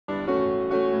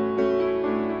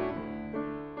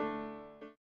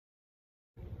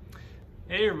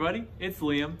Hey everybody, it's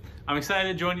Liam. I'm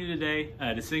excited to join you today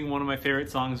to sing one of my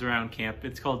favorite songs around camp.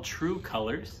 It's called True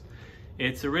Colors.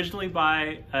 It's originally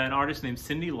by an artist named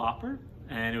Cyndi Lauper,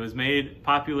 and it was made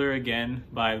popular again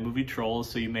by the movie Trolls,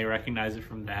 so you may recognize it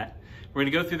from that. We're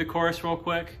gonna go through the chorus real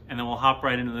quick, and then we'll hop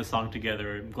right into the song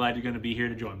together. I'm glad you're gonna be here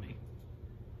to join me.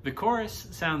 The chorus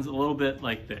sounds a little bit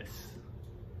like this.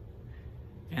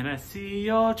 And I see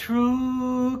your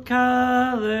true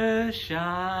colors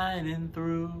shining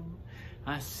through.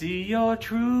 I see your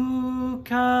true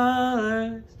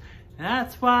colors,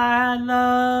 that's why I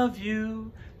love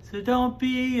you. So don't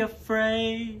be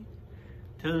afraid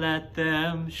to let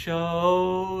them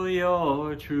show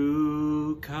your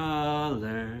true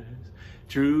colors.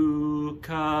 True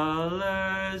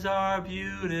colors are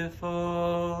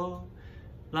beautiful,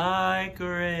 like a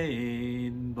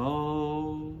rainbow.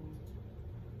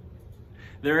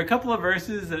 There are a couple of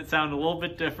verses that sound a little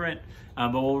bit different,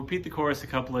 but we'll repeat the chorus a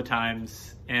couple of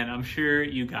times, and I'm sure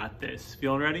you got this.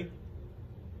 Feeling ready?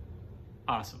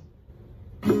 Awesome.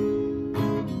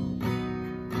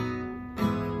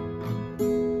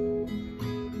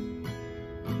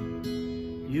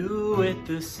 You with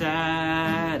the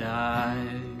sad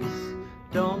eyes,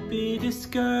 don't be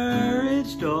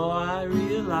discouraged, oh I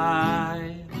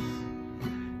realize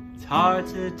it's hard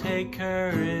to take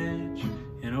courage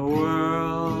in a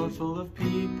world full of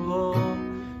people.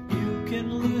 You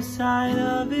can lose sight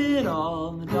of it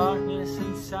all. The darkness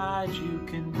inside you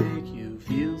can make you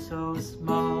feel so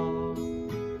small.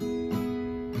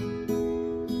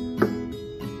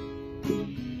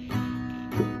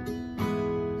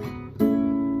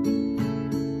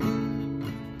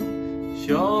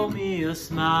 Show me a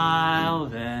smile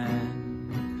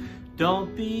then.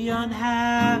 Don't be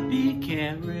unhappy,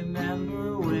 can't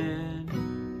remember when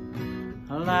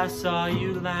I last saw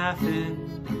you laughing.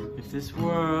 If this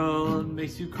world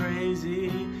makes you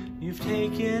crazy, you've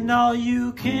taken all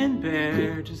you can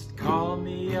bear. Just call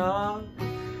me up,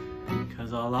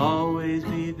 'cause I'll always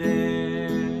be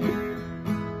there.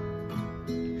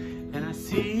 And I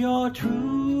see your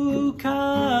true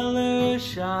colors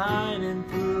shining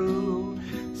through.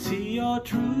 See your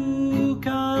true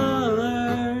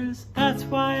colors, that's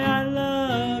why I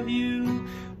love you.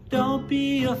 Don't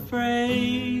be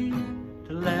afraid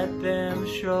to let them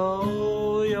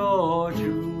show your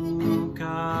true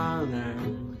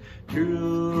colors.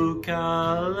 True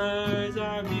colors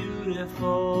are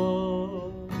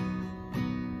beautiful.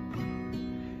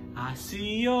 I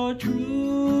see your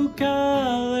true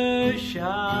colors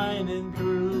shining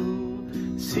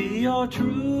through. See your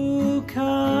true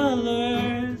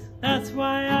colors, that's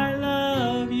why I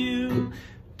love you.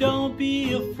 Don't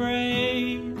be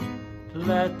afraid to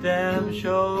let them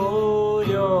show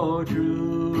your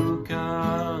true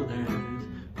colors.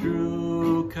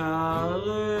 True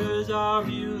colors are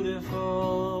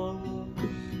beautiful,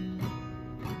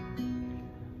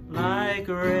 like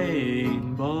a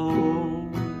rainbow.